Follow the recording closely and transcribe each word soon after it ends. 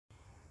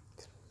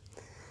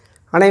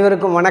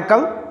அனைவருக்கும்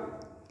வணக்கம்.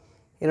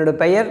 என்னோட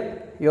பெயர்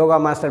யோகா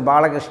மாஸ்டர்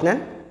பாலகிருஷ்ணன்.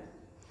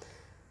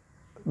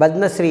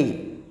 பத்மஸ்ரீ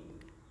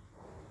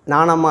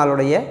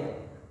நானம்மாளுடைய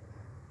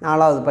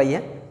 4வது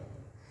பையன்.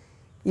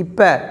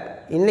 இப்போ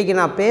இன்றைக்கி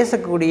நான்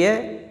பேசக்கூடிய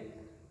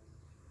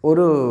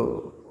ஒரு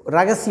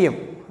ரகசியம்,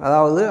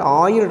 அதாவது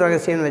ஆயுள்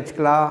ரகசியம்னு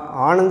வச்சுக்கலாம்.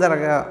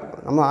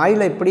 நம்ம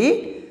ஆயுளை எப்படி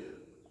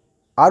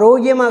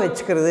ஆரோக்கியமாக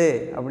வச்சுக்கிறது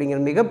அப்படிங்கிற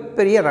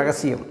மிகப்பெரிய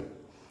ரகசியம்.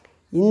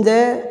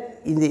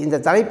 இந்த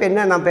தலைப்பு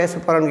என்ன நான் பேச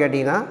போகிறேன்னு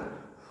கேட்டிங்கன்னா,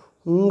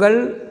 உங்கள்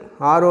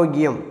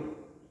ஆரோக்கியம்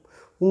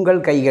உங்கள்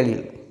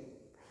கைகளில்.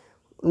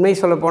 உண்மை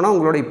சொல்லப்போனால்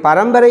உங்களுடைய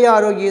பரம்பரை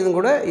ஆரோக்கியம்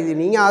கூட, இது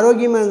நீங்கள்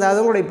ஆரோக்கியமாக இருந்தால்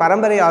தான் உங்களுடைய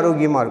பரம்பரை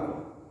ஆரோக்கியமாக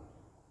இருக்கும்.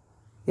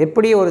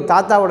 எப்படி ஒரு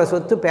தாத்தாவோட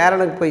சொத்து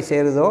பேரனுக்கு போய்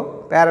சேருதோ,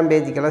 பேரன்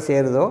பேத்திக்கெல்லாம்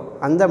சேருதோ,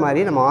 அந்த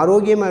மாதிரி நம்ம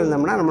ஆரோக்கியமாக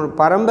இருந்தோம்னா நம்மளோட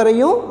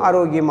பரம்பரையும்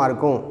ஆரோக்கியமாக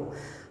இருக்கும்.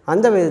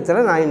 அந்த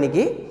விதத்தில் நான்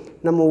இன்றைக்கி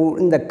நம்ம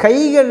இந்த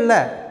கைகளில்,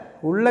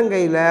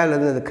 உள்ளங்கையில்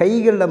அல்லது இந்த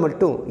கைகளில்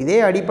மட்டும், இதே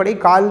அடிப்படை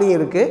கால்லையும்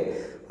இருக்குது,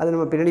 அதை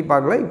நம்ம பின்னாடி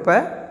பார்க்கலாம். இப்போ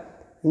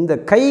இந்த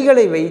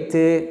கைகளை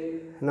வைத்து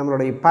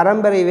நம்மளுடைய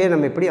பரம்பரையவே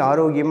நம்ம எப்படி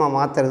ஆரோக்கியமாக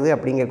மாற்றுறது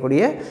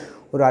அப்படிங்கக்கூடிய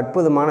ஒரு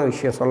அற்புதமான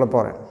விஷயம் சொல்ல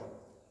போகிறேன்.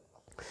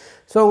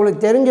 ஸோ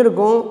உங்களுக்கு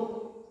தெரிஞ்சிருக்கும்,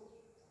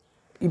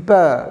 இப்போ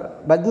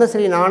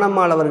பத்மஸ்ரீ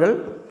நானம்மாள் அவர்கள்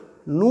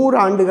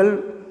 100 ஆண்டுகள்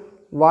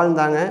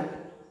வாழ்ந்தாங்க.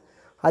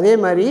 அதே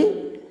மாதிரி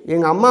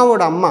எங்கள்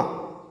அம்மாவோட அம்மா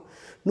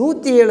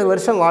 107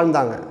 வருஷம்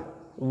வாழ்ந்தாங்க.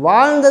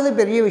 வாழ்ந்தது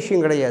பெரிய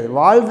விஷயம் கிடையாது.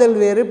 வாழ்தல்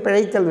வேறு,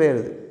 பிழைத்தல்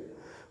வேறு.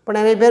 இப்போ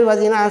நிறைய பேர்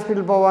பார்த்திங்கன்னா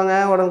ஹாஸ்பிட்டல் போவாங்க,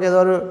 உடம்புக்கு ஏதோ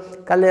ஒரு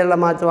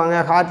கல்லெல்லாம் மாற்றுவாங்க,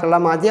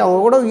 ஹார்ட்டெல்லாம் மாற்றி அவங்க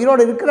கூட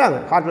உயிரோடு இருக்கிறாங்க.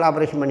 ஹார்ட்டில்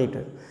ஆப்ரேஷன்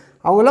பண்ணிவிட்டு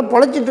அவங்களாம்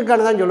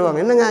பொழைச்சிட்ருக்கான்னு தான்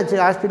சொல்லுவாங்க. என்னங்க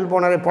ஆச்சு ஹாஸ்பிட்டல்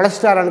போனாலே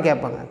பொழைச்சிட்டாரான்னு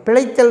கேட்பாங்க.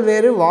 பிழைத்தல்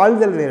வேறு,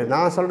 வாழ்தல் வேறு.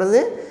 நான்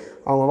சொல்கிறது,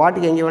 அவங்க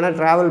வாட்டுக்கு எங்கே வேணால்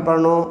ட்ராவல்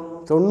பண்ணணும்.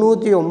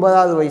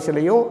 99வது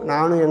வயசுலேயும்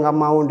நானும் எங்கள்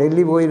அம்மாவும்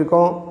டெல்லி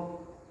போயிருக்கோம்,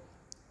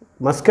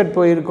 மஸ்கட்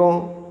போயிருக்கோம்,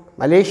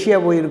 மலேசியா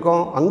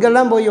போயிருக்கோம்.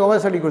 அங்கெல்லாம் போய் யோகா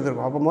சொல்லி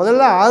கொடுத்துருக்கோம். அப்போ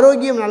முதல்ல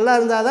ஆரோக்கியம் நல்லா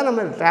இருந்தால் தான்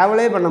நம்ம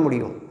ட்ராவலே பண்ண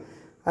முடியும்.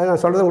 அது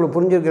நான் சொல்கிறது உங்களுக்கு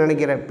புரிஞ்சுருக்குன்னு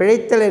நினைக்கிறேன்.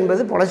 பிழைத்தல்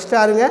என்பது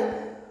பொழைச்சிட்டாருங்க.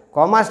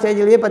 கோமா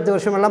ஸ்டேஜ்லேயே 10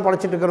 வருஷமெல்லாம்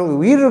பொழைச்சிட்டு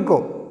இருக்கிறவங்க உயிர்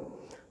இருக்கும்.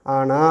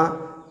 ஆனால்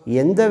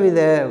எந்தவித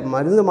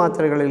மருந்து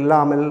மாத்திரைகள்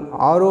இல்லாமல்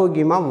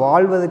ஆரோக்கியமாக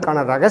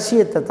வாழ்வதற்கான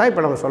ரகசியத்தை தான்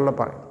இப்போ நம்ம சொல்ல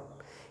போகிறேன்.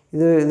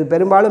 இது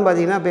பெரும்பாலும்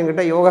பார்த்திங்கன்னா இப்போ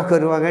எங்கிட்ட யோகாவுக்கு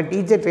வருவாங்க,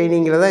 டீச்சர்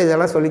ட்ரைனிங்கில் தான்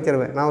இதெல்லாம் சொல்லித்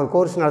தருவேன். நான் ஒரு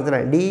கோர்ஸ்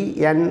நடத்துகிறேன்,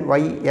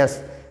 DNYS,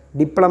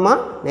 Diploma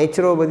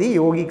Naturopathy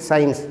Yogic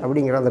Sciences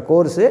அப்படிங்கிற அந்த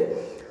கோர்ஸு.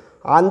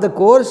 அந்த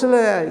கோர்ஸில்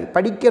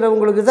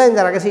படிக்கிறவங்களுக்கு தான்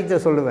இந்த ரகசியத்தை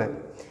சொல்லுவேன்.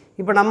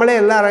 இப்போ நம்மளே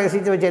எல்லா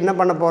ரகசியத்தை வச்சு என்ன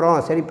பண்ண போகிறோம்?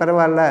 சரி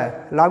பரவாயில்ல,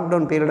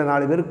 லாக்டவுன் பீரியடில்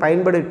 4 பேருக்கு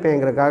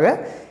பயன்படுத்திப்பேங்கிறதுக்காக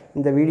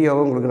இந்த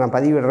வீடியோவை உங்களுக்கு நான்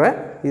பதிவிடுறேன்.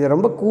 இதை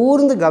ரொம்ப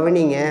கூர்ந்து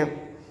கவனிங்க,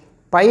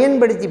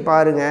 பயன்படுத்தி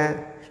பாருங்கள்.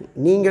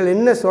 நீங்கள்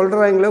என்ன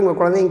சொல்கிறீங்களோ, உங்கள்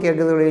குழந்தைங்க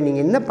கேட்குறதோ,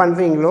 நீங்கள் என்ன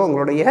பண்ணுறீங்களோ,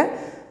 உங்களுடைய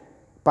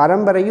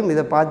பரம்பரையும்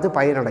இதை பார்த்து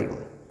பயனடையும்.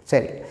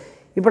 சரி,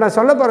 இப்போ நான்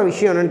சொல்ல போகிற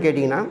விஷயம் என்னென்னு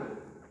கேட்டிங்கன்னா,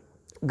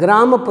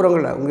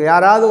 கிராமப்புறங்களில் உங்கள்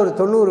யாராவது ஒரு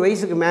 90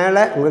 வயசுக்கு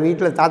மேலே உங்கள்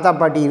வீட்டில் தாத்தா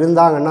பாட்டி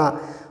இருந்தாங்கன்னா,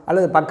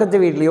 அல்லது பக்கத்து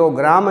வீட்லேயோ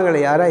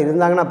கிராமங்களில் யாராவது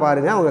இருந்தாங்கன்னா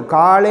பாருங்கள், அவங்க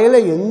காலையில்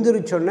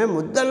எந்திரிச்சோன்னே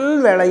முதல்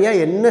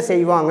வேலையாக என்ன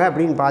செய்வாங்க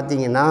அப்படின்னு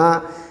பார்த்தீங்கன்னா,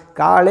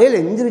 காலையில்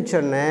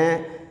எந்திரிச்சோன்னே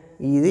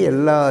இது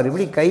எல்லோரும்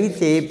இப்படி கை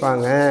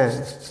தேய்ப்பாங்க.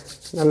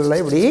 நல்லா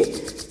இப்படி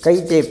கை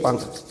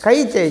தேய்ப்பாங்க. கை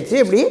தேய்ச்சி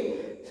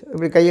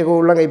இப்படி கையை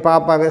உள்ளங்கை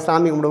பார்ப்பாங்க,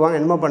 சாமி கும்பிடுவாங்க,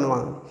 என்னமோ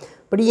பண்ணுவாங்க.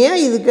 இப்படி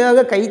ஏன்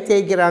இதுக்காக கை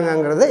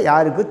தேய்க்கிறாங்கங்கிறத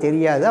யாருக்கும்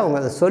தெரியாது. அவங்க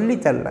அதை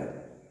சொல்லித்தரல.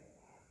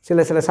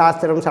 சில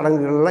சாஸ்திரம்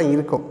சடங்குகள்லாம்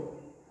இருக்கும்.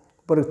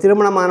 இப்போ ஒரு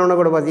திருமணமானவனை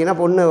கூட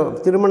பார்த்திங்கன்னா,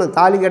 திருமணம்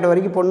தாலி கட்ட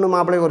வரைக்கும் பொண்ணு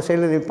மாப்பிள்ளை ஒரு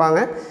சைடில் நிற்பாங்க.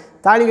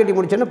 தாலி கட்டி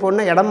முடிச்சோன்னே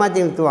பொண்ணை இடம்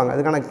மாற்றி நிறுத்துவாங்க.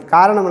 அதுக்கான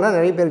காரணமெல்லாம்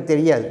நிறைய பேருக்கு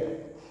தெரியாது.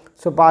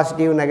 ஸோ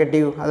பாசிட்டிவ்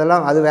நெகட்டிவ்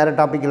அதெல்லாம் அது வேறு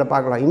டாப்பிக்கில்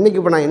பார்க்கலாம். இன்றைக்கி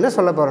இப்போ நான் என்ன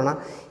சொல்ல போகிறேன்னா,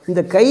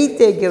 இந்த கை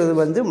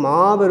தேய்க்கிறது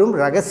மாபெரும்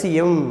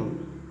ரகசியம்.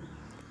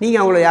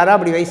 நீங்கள் அவங்கள யாராவது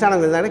அப்படி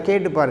வயசானவங்க இருந்தாலும்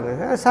கேட்டு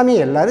பாருங்கள். சாமி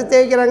எல்லோரும்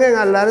தேய்க்கிறாங்க,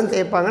 எல்லோரும்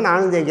தேய்ப்பாங்க,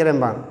 நானும்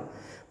தேய்க்கிறேன்பாங்க.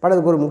 பட்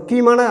அதுக்கு ஒரு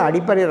முக்கியமான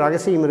அடிப்படை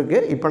ரகசியம்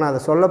இருக்குது. இப்போ நான் அதை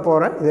சொல்ல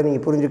போகிறேன், இதை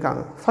நீங்கள்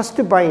புரிஞ்சுக்காங்க.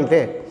 ஃபஸ்ட்டு பாயிண்ட்டு,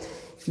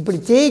 இப்படி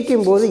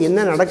தேய்க்கும் போது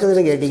என்ன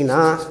நடக்குதுன்னு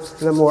கேட்டிங்கன்னா,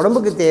 நம்ம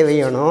உடம்புக்கு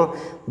தேவையானோ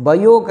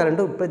பயோ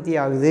கரண்ட் உற்பத்தி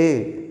ஆகுது.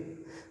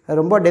 அது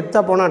ரொம்ப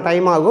டெப்த்தாக போனால்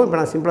டைம் ஆகும். இப்போ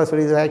நான் சிம்பிளாக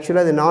சொல்லி,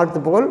 ஆக்சுவலாக இது நார்த்து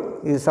போல்,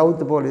 இது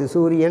சவுத்து போல், இது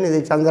சூரியன்,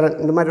 இது சந்திரன்,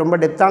 இந்த மாதிரி ரொம்ப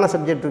டெப்த்தான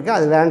சப்ஜெக்ட் இருக்குது,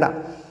 அது வேண்டாம்.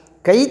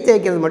 கை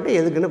தேய்க்கிறது மட்டும்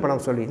எதுக்குன்னு இப்போ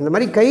நான் சொல்லி, இந்த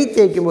மாதிரி கை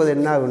தேய்க்கும் போது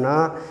என்ன ஆகுன்னா,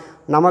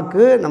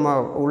 நமக்கு நம்ம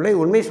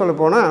உண்மை சொல்ல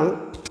போனால்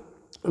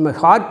நம்ம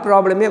ஹார்ட்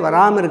ப்ராப்ளமே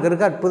வராமல்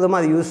இருக்கிறதுக்கு அற்புதமாக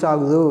அது யூஸ்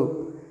ஆகுது.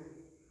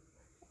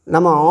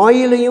 நம்ம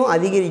ஆயிலையும்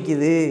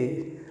அதிகரிக்குது,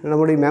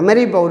 நம்முடைய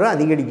மெமரி பவரும்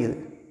அதிகரிக்குது.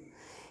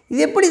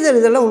 இது எப்படி சார்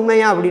இதெல்லாம்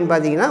உண்மையா அப்படின்னு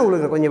பார்த்தீங்கன்னா,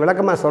 உங்களுக்கு கொஞ்சம்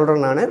விளக்கமாக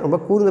சொல்கிறேன். நான் ரொம்ப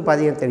கூர்ந்து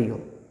பார்த்தீங்கன்னா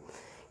தெரியும்.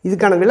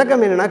 இதுக்கான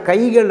விளக்கம் என்னென்னா,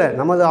 கைகளில்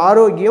நமது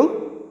ஆரோக்கியம்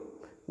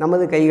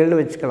நமது கைகள்னு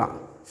வச்சுக்கலாம்.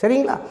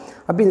 சரிங்களா?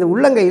 அப்போ இந்த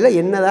உள்ளங்கையில்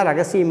என்னதான்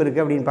ரகசியம்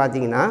இருக்குது அப்படின்னு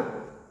பார்த்தீங்கன்னா,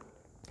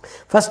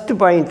 ஃபஸ்ட்டு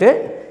பாயிண்ட்டு,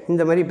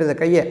 இந்த மாதிரி இப்போ இந்த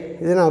கையை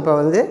இது நான்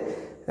இப்போ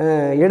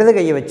இடது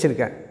கையை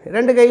வச்சுருக்கேன்.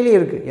 2 கையிலையும்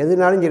இருக்குது,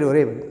 எதுனாலும் சரி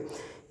ஒரே.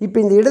 இப்போ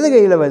இந்த இடது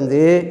கையில்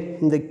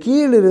இந்த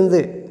கீழிருந்து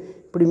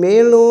இப்படி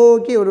மேல்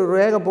நோக்கி ஒரு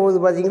ரேகை போகுது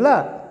பார்த்தீங்களா?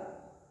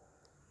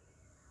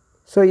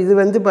 ஸோ இது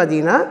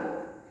பார்த்திங்கன்னா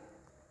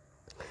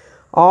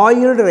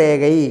ஆயுள்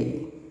ரேகை.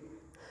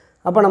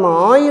 அப்போ நம்ம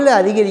ஆயிலை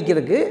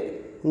அதிகரிக்கிறதுக்கு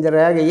இந்த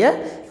ரேகையை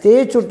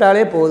தேய்ச்சி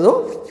விட்டாலே போதும்.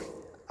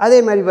 அதே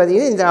மாதிரி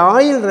பார்த்திங்கன்னா இந்த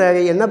ஆயில்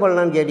ரேகை என்ன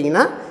பண்ணலான்னு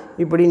கேட்டிங்கன்னா,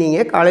 இப்படி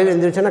நீங்கள் காலையில்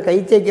எழுந்திரிச்சோன்னா கை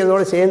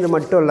தேய்க்கிறதோடு சேர்ந்து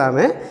மட்டும்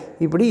இல்லாமல்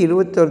இப்படி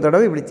 21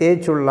 தடவை இப்படி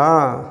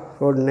தேய்ச்சிடலாம்.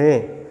 1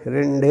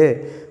 2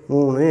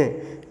 3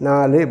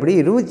 4 இப்படி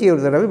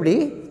 21 தடவை இப்படி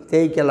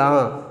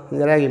தேய்க்கலாம்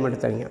இந்த ரேகை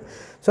மட்டும் தனியாக.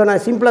 ஸோ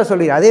நான் சிம்பிளாக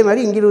சொல்லிடுறேன். அதே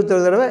மாதிரி இங்கே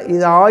 21 தடவை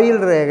இது ஆயில்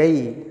ரேகை.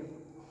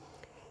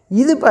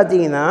 இது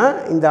பார்த்திங்கன்னா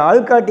இந்த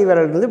ஆள்காட்டி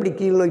விரல் இப்படி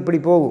கீழே இப்படி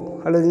போகும்,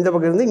 அல்லது இந்த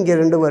பக்கம் இருந்து இங்கே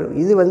 2 வரும்.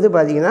 இது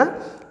பார்த்திங்கன்னா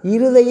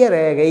இருதய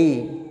ரேகை.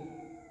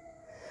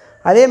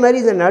 அதே மாதிரி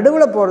இந்த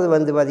நடுவில் போகிறது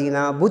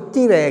பார்த்திங்கன்னா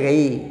புத்தி ரேகை.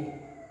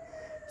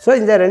 ஸோ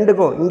இந்த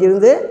ரெண்டுக்கும்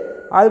இங்கேருந்து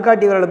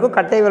ஆள்காட்டி விரலுக்கும்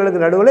கட்டை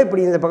விரலுக்கு நடுவில்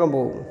இப்படி இந்த பக்கம்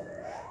போகும்.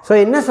 ஸோ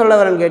என்ன சொல்ல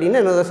வரேன்னு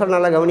கேட்டிங்கன்னா, இன்னொரு சொல்ல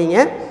நல்லா கவனிங்க.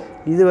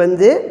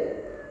 இது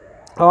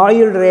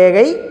ஆயுள்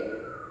ரேகை,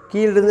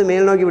 கீழிருந்து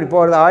மேல் நோக்கி இப்படி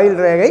போகிறது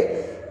ஆயுள் ரேகை.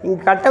 இங்கே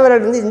கட்டை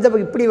விரலிருந்து இந்த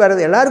பக்கம் இப்படி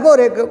வர்றது எல்லாருக்கும்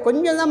ஒரு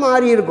கொஞ்சம் தான்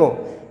மாறி இருக்கும்.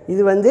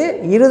 இது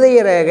இருதய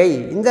ரேகை.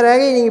 இந்த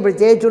ரேகையை நீங்கள் இப்படி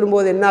தேய்ச்சி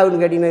விடும்போது என்ன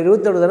ஆகுதுன்னு கேட்டிங்கன்னா,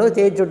 21 தடவை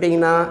தேய்ச்சி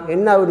விட்டிங்கன்னா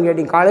என்ன ஆகுதுன்னு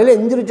கேட்டிங்க, காலையில்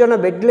எந்திரிச்சோன்னா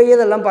பெட்லேயே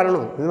இதெல்லாம்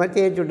பண்ணணும். இந்த மாதிரி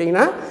தேய்ச்சி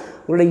விட்டிங்கன்னா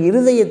உங்களுடைய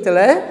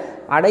இருதயத்தில்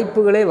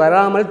அடைப்புகளே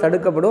வராமல்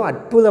தடுக்கப்படும்.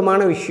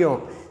 அற்புதமான விஷயம்.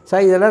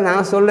 சார் இதெல்லாம்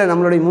நான் சொல்ல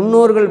நம்மளுடைய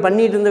முன்னோர்கள்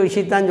பண்ணிகிட்டு இருந்த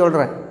விஷயத்தான்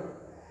சொல்கிறேன்.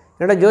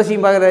 என்னடா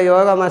ஜோசியம் பார்க்குற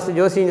யோகா மாஸ்டர்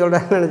ஜோசியம்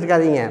சொல்கிறாங்கன்னு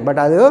நினச்சிக்காதீங்க. பட்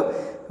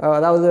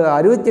அதாவது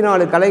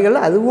 64 கலைகள்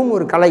அதுவும்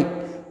ஒரு கலை.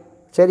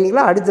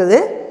 சரிங்களா? அடுத்தது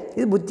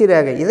இது புத்தி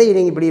ரேகை. இதை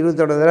நீங்கள் இப்படி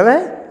 21 தடவை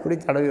இப்படி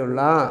தடவி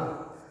விடலாம்.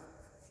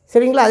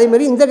 சரிங்களா?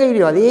 அதேமாதிரி இந்த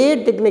கையிலையும் அதே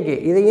டெக்னிக்கு,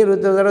 இதையும்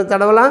 21 தடவை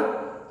தடவலாம்,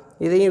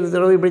 இதையும் 20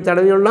 தடவை இப்படி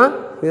தடவி விடலாம்,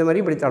 இதை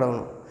மாதிரி இப்படி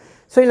தடவணும்.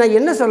 ஸோ நான்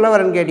என்ன சொல்ல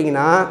வரேன்னு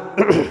கேட்டிங்கன்னா,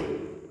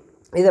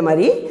 இதை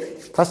மாதிரி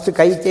ஃபஸ்ட்டு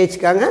கை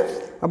தேய்ச்சிக்காங்க,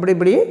 அப்படி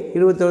இப்படி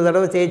 21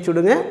 தடவை தேய்ச்சி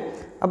விடுங்க.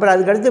 அப்புறம்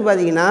அதுக்கடுத்து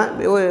பார்த்திங்கன்னா,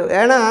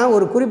 ஏன்னா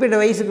ஒரு குறிப்பிட்ட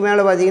வயசுக்கு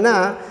மேலே பார்த்திங்கன்னா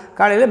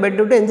காலையில் பெட்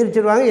விட்டு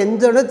எந்திரிச்சிடுவாங்க,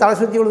 எந்த இடம் தலை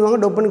சுற்றி விழுவாங்க,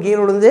 டொப்புன்னு கீழே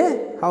விழுந்து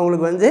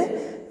அவங்களுக்கு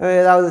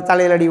ஏதாவது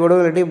தலையில் அடி விடும்,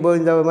 இல்லாட்டி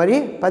இந்த மாதிரி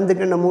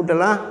பந்துக்கிண்ண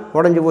மூட்டெல்லாம்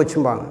உடஞ்சி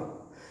போச்சும்பாங்க.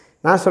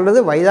 நான் சொல்கிறது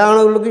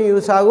வயதானவர்களுக்கும்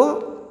யூஸ் ஆகும்,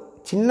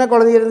 சின்ன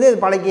குழந்தையிலேருந்து இது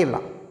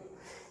பழக்கிடலாம்.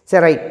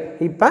 சரி, ரைட்.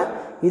 இப்போ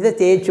இதை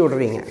தேய்ச்சி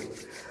விட்றீங்க.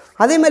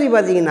 அதே மாதிரி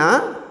பார்த்திங்கன்னா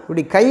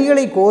இப்படி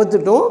கைகளை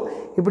கோத்துட்டும்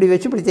இப்படி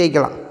வச்சு இப்படி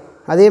தேய்க்கலாம்.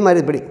 அதே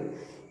மாதிரி இப்படி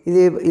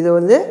இதை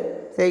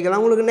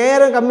தேய்க்கலாம். உங்களுக்கு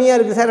நேரம் கம்மியாக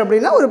இருக்குது சார்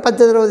அப்படின்னா ஒரு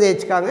 10 தடவை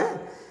தேய்ச்சிக்காங்க.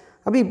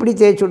 அப்போ இப்படி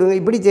தேய்ச்சி விடுங்க,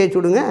 இப்படி தேய்ச்சி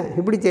விடுங்க,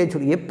 இப்படி தேய்ச்சி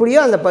விடுங்க. எப்படியோ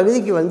அந்த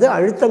பகுதிக்கு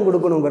அழுத்தம்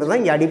கொடுக்கணுங்கிறது தான்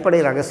இங்கே அடிப்படை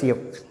ரகசியம்.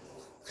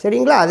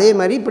 சரிங்களா? அதே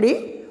மாதிரி இப்படி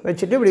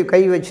வச்சுட்டு இப்படி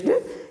கை வச்சுட்டு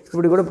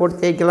இப்படி கூட போட்டு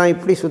தேய்க்கலாம்.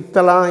 இப்படி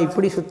சுற்றலாம்,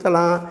 இப்படி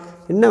சுற்றலாம்,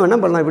 என்ன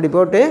வேணால் பண்ணலாம். இப்படி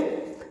போட்டு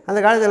அந்த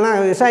காலத்திலலாம்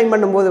விவசாயம்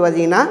பண்ணும்போது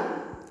பார்த்திங்கன்னா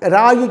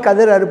ராகி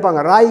கதிர்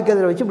அறுப்பாங்க. ராகி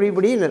கதிரை வச்சு இப்படி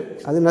இப்படி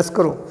அது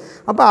நசுக்கணும்.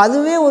 அப்போ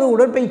அதுவே ஒரு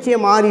உடற்பயிற்சியை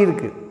மாறி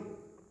இருக்குது.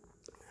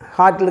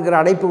 ஹார்ட்டில் இருக்கிற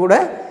அடைப்பு கூட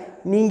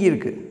நீங்கி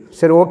இருக்குது.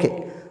 சரி, ஓகே.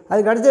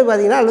 அதுக்கு அடுத்தது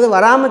பார்த்திங்கன்னா அல்லது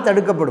வராமல்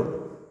தடுக்கப்படும்.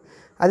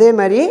 அதே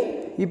மாதிரி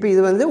இப்போ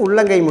இது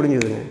உள்ளங்கை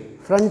முடிஞ்சுதுங்க,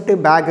 ஃப்ரண்ட்டு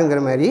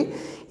பேக்குங்கிற மாதிரி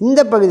இந்த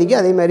பகுதிக்கு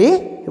அதே மாதிரி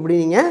இப்படி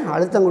நீங்கள்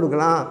அழுத்தம்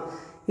கொடுக்கலாம்.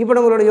 இப்போ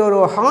நம்மளுடைய ஒரு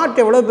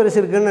ஹார்ட் எவ்வளோ பெருசு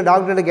இருக்குதுன்னு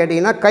டாக்டர்கிட்ட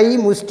கேட்டிங்கன்னா கை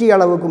முஷ்டி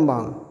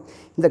அளவுக்கும்பாங்க.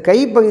 இந்த கை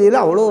பகுதியில்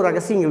அவ்வளோ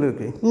ரகசியங்கள்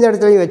இருக்குது. இந்த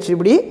இடத்துலையும் வச்சு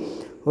இப்படி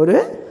ஒரு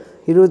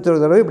 21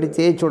 தடவை இப்படி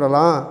தேய்ச்சி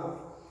விடலாம்.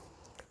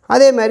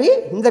 அதே மாதிரி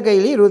இந்த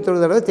கையிலையும்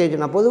 21 தடவை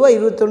தேய்ச்சிடலாம். பொதுவாக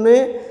 21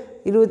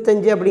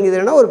 25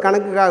 அப்படிங்கிறதுனா ஒரு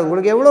கணக்குக்காக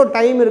உங்களுக்கு எவ்வளோ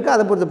டைம் இருக்கோ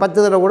அதை பொறுத்து 10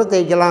 தடவை கூட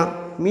தேய்க்கலாம்.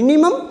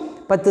 மினிமம்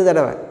 10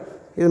 தடவை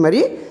இது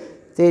மாதிரி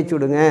தேய்ச்சி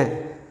விடுங்க.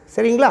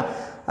 சரிங்களா?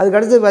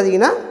 அதுக்கடுத்தது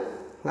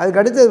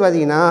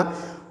பார்த்திங்கன்னா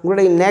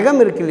உங்களுடைய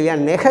நகம் இருக்குது இல்லையா,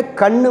 நெக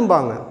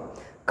கண்ணும்பாங்க.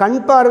 கண்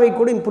பார்வை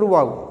கூட இம்ப்ரூவ்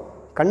ஆகும்.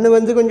 கண்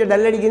கொஞ்சம்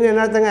டல் அடிக்குதுன்னு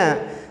என்ன அர்த்தங்க,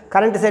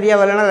 கரண்ட்டு சரியாக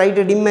வரலைன்னா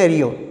லைட்டு டிம்மாக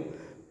எரியும்,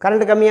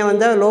 கரண்ட்டு கம்மியாக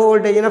வந்தால் லோ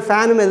வோல்டேஜ்னால்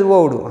ஃபேனும்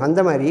மெதுவாக ஓடும். அந்த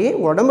மாதிரி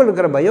உடம்புல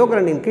இருக்கிற பயோ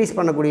கரண்ட் இன்க்ரீஸ்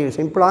பண்ணக்கூடிய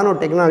சிம்பிளான ஒரு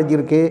டெக்னாலஜி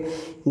இருக்குது.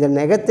 இந்த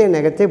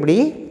நெகத்தை இப்படி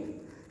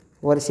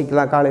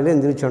உரசிக்கலாம். காலையில்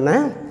எந்திரிச்சோன்னே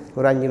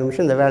ஒரு 5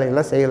 நிமிஷம் இந்த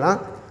வேலையெல்லாம் செய்யலாம்.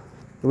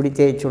 இப்படி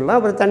தேய்ச்சி விடலாம்.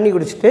 அப்புறம் தண்ணி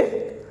குடிச்சிட்டு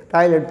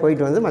டாய்லெட்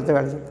போயிட்டு மற்ற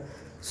வேலை செய்யலாம்.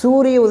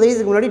 சூரிய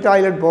உதயத்துக்கு முன்னாடி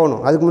டாய்லெட்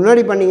போகணும். அதுக்கு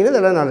முன்னாடி பண்ணிங்கன்னா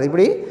இதெல்லாம் நல்லது.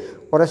 இப்படி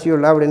உரசி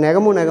விடலாம். அப்படி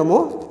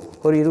நெகமும்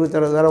ஒரு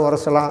 20 தடவை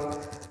உரசலாம்.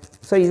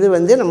 ஸோ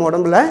இது நம்ம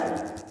உடம்புல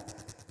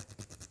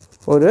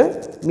ஒரு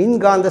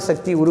மின்காந்த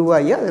சக்தி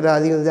உருவாகி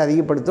அதில்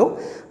அதிகப்படுத்தும்.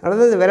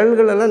 அதாவது இந்த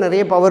விரல்களெல்லாம்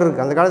நிறைய பவர்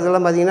இருக்குது. அந்த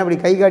காலத்துலலாம் பார்த்திங்கன்னா அப்படி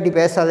கை காட்டி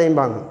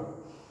பேசாதேம்பாங்க.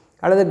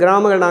 அல்லது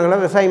கிராமங்கள்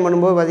நாங்களாம் விவசாயம்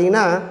பண்ணும்போது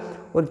பார்த்திங்கன்னா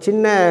ஒரு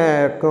சின்ன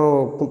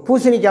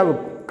பூசணிக்காய்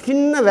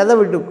சின்ன விதை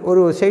விட்டு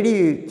ஒரு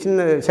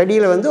சின்ன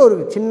செடியில் ஒரு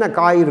சின்ன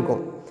காய்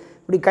இருக்கும்.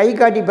 இப்படி கை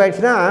காட்டி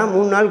போயிடுச்சுன்னா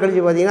 3 நாள்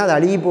கழித்து பார்த்திங்கன்னா அது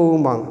அழுகி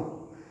போகும்பாங்க.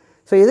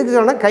 ஸோ எதுக்கு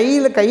சொன்னால்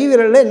கை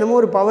விரலில் என்னமோ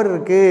ஒரு பவர்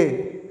இருக்குது,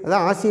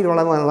 அதான்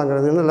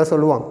ஆசீர்வாதங்கிறதுன்னு எல்லாம்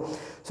சொல்லுவாங்க.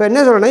 ஸோ என்ன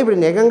சொல்லணும்னா இப்படி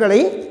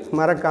நெகங்களை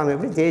மறக்காமல்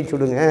இப்படி தேய்ச்சி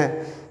விடுங்க.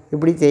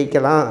 இப்படி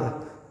தேய்க்கலாம்,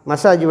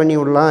 மசாஜ் பண்ணி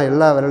விடலாம்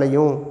எல்லா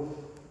விரலையும்.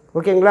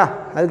 ஓகேங்களா?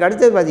 அதுக்கு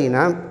அடுத்தது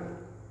பார்த்திங்கன்னா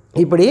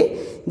இப்படி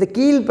இந்த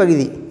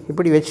கீழ்ப்பகுதி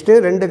இப்படி வச்சுட்டு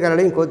 2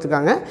 கரலையும்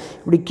கோத்துக்காங்க.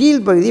 இப்படி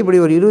கீழ்ப்பகுதி இப்படி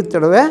ஒரு 20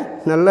 தடவை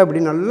நல்லா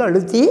இப்படி நல்லா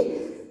அழுத்தி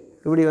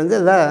இப்படி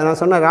அதான் நான்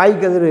சொன்ன ராய்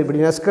கதிர் இப்படி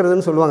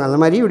நசுக்கிறதுன்னு சொல்லுவாங்க. அந்த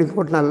மாதிரி இப்படி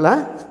போட்டு நல்லா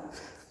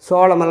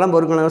சோளமெல்லாம்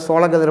பொறுக்கணும்,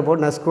 சோளக்கதிரை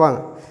போட்டு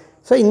நசுக்குவாங்க.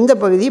 ஸோ இந்த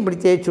பகுதி இப்படி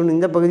தேய்ச்சிடணும்.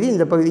 இந்த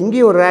பகுதி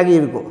இங்கேயும் ஒரு ராகி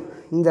இருக்கும்.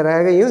 இந்த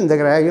ரேகையும் இந்த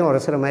ரேகையும்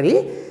உரசுற மாதிரி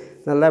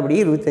நல்லா இப்படி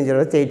 25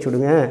 தடவை தேய்ச்சி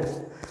விடுங்க.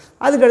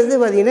 அதுக்கடுத்து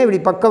பார்த்திங்கன்னா இப்படி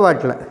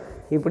பக்கவாட்டில்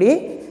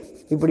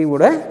இப்படி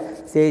கூட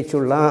தேய்ச்சி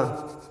விடலாம்.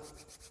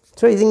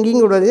 ஸோ இது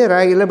இங்கேயும் கூட வந்து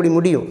ரேகையில் இப்படி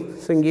முடியும்.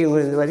 ஸோ இங்கேயும்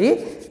இந்த மாதிரி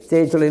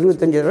தேய்ச்சி விட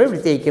 25 தடவை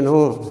இப்படி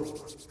தேய்க்கணும்.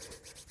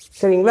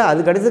 சரிங்களா?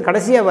 அதுக்கடுத்து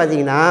கடைசியாக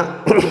பார்த்திங்கன்னா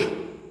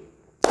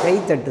கை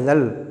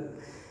தட்டுதல்.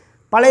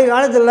 பழைய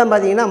காலத்துலலாம்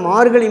பார்த்திங்கன்னா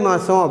மார்கழி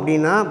மாதம்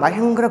அப்படின்னா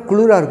பயங்கர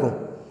குளிராக இருக்கும்.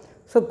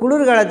 ஸோ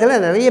குளிர்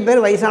காலத்தில் நிறைய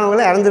பேர்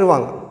வயசானவங்களாம்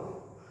இறந்துருவாங்க.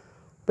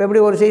 இப்போ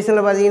எப்படி ஒரு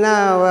சீசனில் பார்த்திங்கன்னா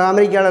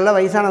அமெரிக்காவிலலாம்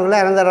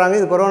வயசானவங்களாம் இறந்துடுறாங்க,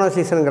 இது கொரோனா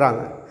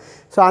சீசனுங்கிறாங்க.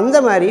 ஸோ அந்த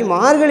மாதிரி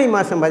மார்கழி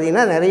மாதம்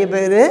பார்த்திங்கன்னா நிறைய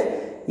பேர்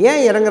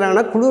ஏன்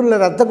இறங்குறாங்கன்னா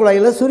குளிரில் ரத்த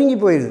குழாயில் சுருங்கி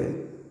போயிடுது.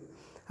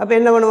 அப்போ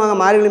என்ன பண்ணுவாங்க,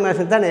 மார்கழி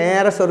மாதம் தான்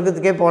நேராக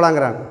சொர்க்கத்துக்கே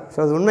போகலாங்கிறாங்க. ஸோ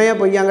அது உண்மையாக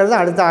பொய்யாங்கிறது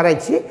அடுத்த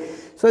ஆராய்ச்சி.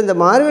 ஸோ இந்த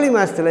மார்கழி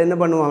மாதத்தில் என்ன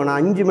பண்ணுவாங்கன்னா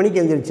 5 மணிக்கு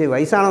எழுந்திரிச்சு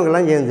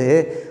வயசானவங்கெல்லாம் சேர்ந்து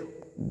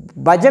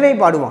பஜனை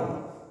பாடுவாங்க.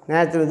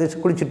 நேரத்தில் எழுந்திரிச்சு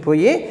குளிச்சுட்டு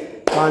போய்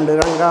பாண்டு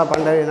ரங்கா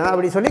பண்டனா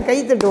அப்படி சொல்லி கை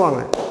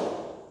தட்டுவாங்க.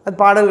 அது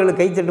பாடல்களுக்கு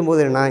கை தட்டும்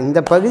போது என்ன இந்த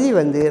பகுதி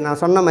வந்து நான்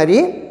சொன்ன மாதிரி,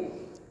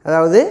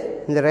 அதாவது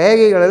இந்த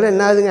ரேகைகளில்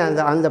என்னாதுங்க,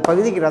 அந்த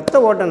பகுதிக்கு ரத்த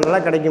ஓட்டம் நல்லா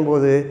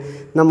கிடைக்கும்போது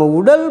நம்ம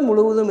உடல்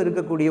முழுவதும்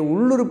இருக்கக்கூடிய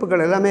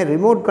உள்ளுறுப்புகள் எல்லாமே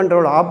ரிமோட்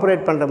கண்ட்ரோல்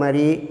ஆப்ரேட் பண்ணுற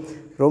மாதிரி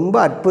ரொம்ப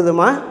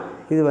அற்புதமாக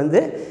இது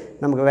வந்து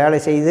நமக்கு வேலை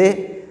செய்து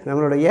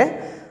நம்மளுடைய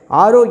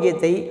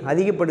ஆரோக்கியத்தை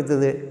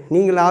அதிகப்படுத்துது.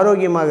 நீங்கள்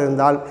ஆரோக்கியமாக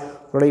இருந்தால்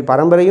உங்களுடைய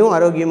பரம்பரையும்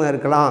ஆரோக்கியமாக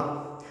இருக்கலாம்.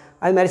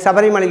 அது மாதிரி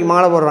சபரிமலைக்கு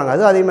மாலை போடுறாங்க,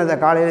 அதுவும் அதே மாதிரி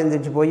தான். காலையில்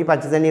எழுந்திரிச்சு போய்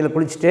பச்சை தண்ணியில்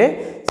குளிச்சுட்டு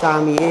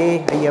சாமியே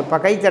ஐயப்பா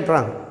கை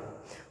தட்டுறாங்க,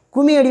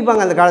 கும்மி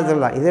அடிப்பாங்க அந்த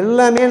காலத்துலலாம். இது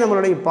எல்லாமே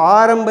நம்மளுடைய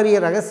பாரம்பரிய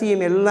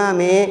ரகசியம்,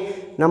 எல்லாமே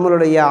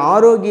நம்மளுடைய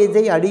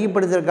ஆரோக்கியத்தை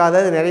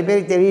அதிகப்படுத்துறதுக்காக. அது நிறைய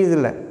பேருக்கு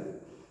தெரியுதில்லை.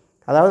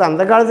 அதாவது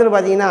அந்த காலத்தில்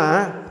பார்த்திங்கன்னா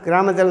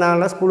கிராமத்தில்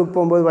நாங்கள்லாம் ஸ்கூலுக்கு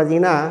போகும்போது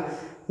பார்த்திங்கன்னா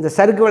இந்த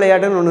சறுக்கு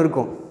விளையாட்டுன்னு ஒன்று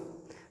இருக்கும்.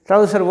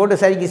 ட்ரௌசர்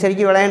போட்டு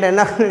சறுக்கி விளையாண்ட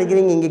என்ன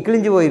நினைக்கிறீங்க, இங்கே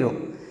கிழிஞ்சு போயிடும்.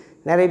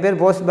 நிறைய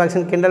பேர் போஸ்ட்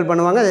பாக்ஸ்ன்னு கிண்டல்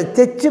பண்ணுவாங்க. அதை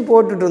தைச்சு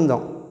போட்டுட்டு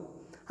இருந்தோம்.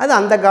 அது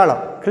அந்த காலம்.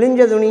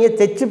 கிழிஞ்ச துணியை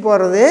தைச்சு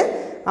போடுறது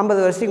 50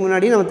 வருஷத்துக்கு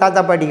முன்னாடி நம்ம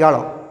தாத்தா பாட்டி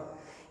காலம்.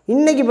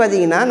 இன்றைக்கி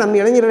பார்த்திங்கன்னா நம்ம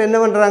இளைஞர்கள் என்ன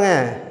பண்ணுறாங்க,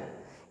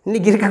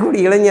 இன்றைக்கி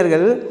இருக்கக்கூடிய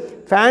இளைஞர்கள்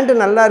ஃபேண்ட்டு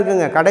நல்லா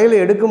இருக்குங்க, கடையில்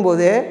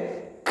எடுக்கும்போது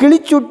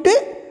கிழிச்சுட்டு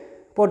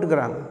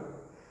போட்டுக்கிறாங்க.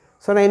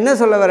 ஸோ நான் என்ன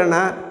சொல்ல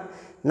வரேன்னா,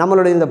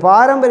 நம்மளுடைய இந்த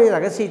பாரம்பரிய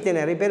ரகசியத்தை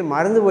நிறைய பேர்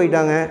மறந்து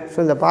போயிட்டாங்க. ஸோ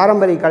இந்த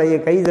பாரம்பரிய கலையை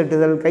கை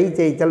தட்டுதல், கை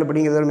தேய்த்தல்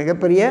அப்படிங்கிறது ஒரு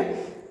மிகப்பெரிய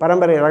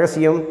பாரம்பரிய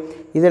ரகசியம்.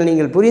 இதில்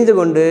நீங்கள் புரிந்து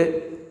கொண்டு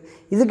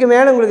இதுக்கு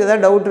மேலே உங்களுக்கு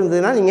எதாவது டவுட்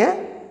இருந்ததுன்னா நீங்கள்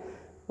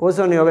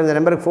ஓசோன் யோகா இந்த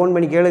நம்பருக்கு ஃபோன்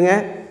பண்ணி கேளுங்க.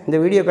 இந்த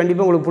வீடியோ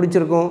கண்டிப்பாக உங்களுக்கு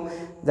பிடிச்சிருக்கும்.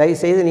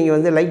 தயவுசெய்து நீங்கள்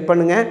வந்து லைக்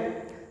பண்ணுங்கள்,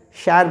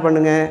 ஷேர்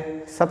பண்ணுங்கள்,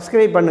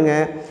 சப்ஸ்கிரைப்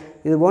பண்ணுங்கள்.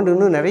 இது போன்று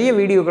இன்னும் நிறைய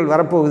வீடியோக்கள்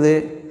வரப்போகுது.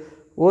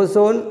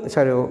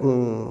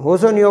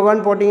 ஓசோன்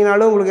யோகான்னு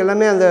போட்டிங்கனாலும் உங்களுக்கு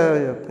எல்லாமே அந்த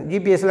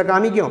ஜிபிஎஸ்சில்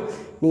காமிக்கும்.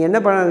 நீங்கள் என்ன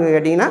பண்ண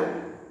கேட்டிங்கன்னா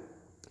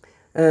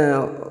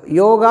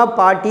யோகா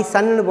பாட்டி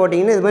சன்னு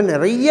போட்டிங்கன்னா இது மாதிரி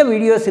நிறைய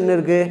வீடியோஸ் இன்னும்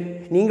இருக்குது.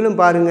 நீங்களும்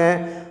பாருங்கள்,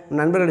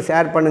 நண்பர்கள்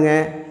ஷேர்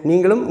பண்ணுங்கள்.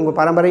 நீங்களும் உங்கள்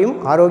பரம்பரையும்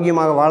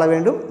ஆரோக்கியமாக வாழ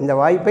வேண்டும். இந்த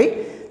வாய்ப்பை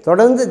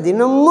தொடர்ந்து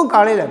தினமும்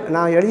காலையில்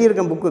நான்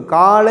எழுதியிருக்கேன் புக்கு,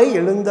 காலை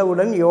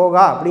எழுந்தவுடன்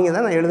யோகா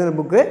அப்படிங்கிறத நான் எழுதின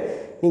புக்கு.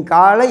 நீங்கள்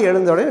காலை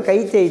எழுந்தவுடன் கை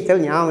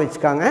தேய்த்தல் ஞாபகம்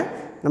வச்சுக்காங்க.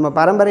 நம்ம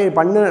பரம்பரையில்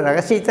பண்ண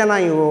ரகசியத்தை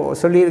நான்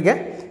சொல்லியிருக்கேன்.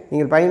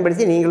 நீங்கள்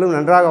பயன்படுத்தி நீங்களும்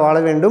நன்றாக வாழ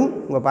வேண்டும்,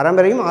 உங்கள்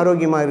பரம்பரையும்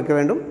ஆரோக்கியமாக இருக்க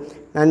வேண்டும்.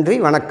 நன்றி,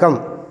 வணக்கம்.